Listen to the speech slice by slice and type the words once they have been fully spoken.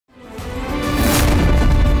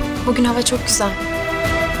Bugün hava çok güzel.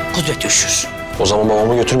 Kudret üşür. O zaman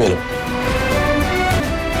babamı götürmeyelim.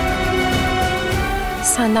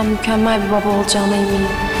 Senden mükemmel bir baba olacağına eminim.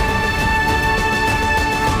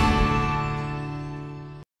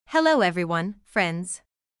 Hello everyone, friends.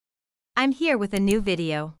 I'm here with a new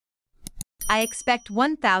video. I expect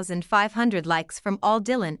 1,500 likes from all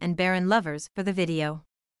Dylan and Baron lovers for the video.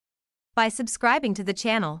 By subscribing to the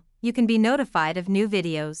channel, you can be notified of new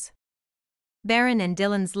videos. Baron and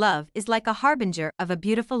Dylan's love is like a harbinger of a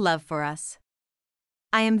beautiful love for us.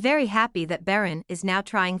 I am very happy that Baron is now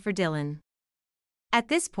trying for Dylan. At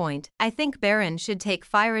this point, I think Baron should take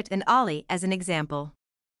Firet and Ollie as an example.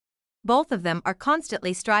 Both of them are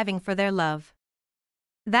constantly striving for their love.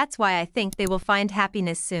 That's why I think they will find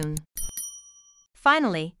happiness soon.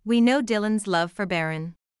 Finally, we know Dylan's love for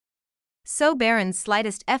Baron. So Baron's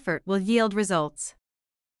slightest effort will yield results.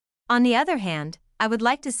 On the other hand, I would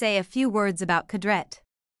like to say a few words about Kudret.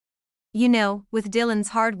 You know, with Dylan's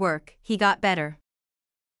hard work, he got better.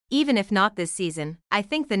 Even if not this season, I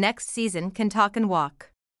think the next season can talk and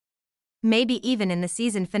walk. Maybe even in the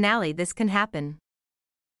season finale this can happen.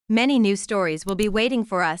 Many new stories will be waiting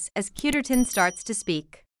for us as Cuterton starts to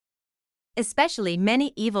speak. Especially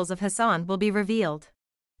many evils of Hassan will be revealed.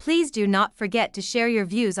 Please do not forget to share your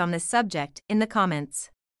views on this subject in the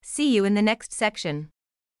comments. See you in the next section.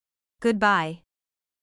 Goodbye.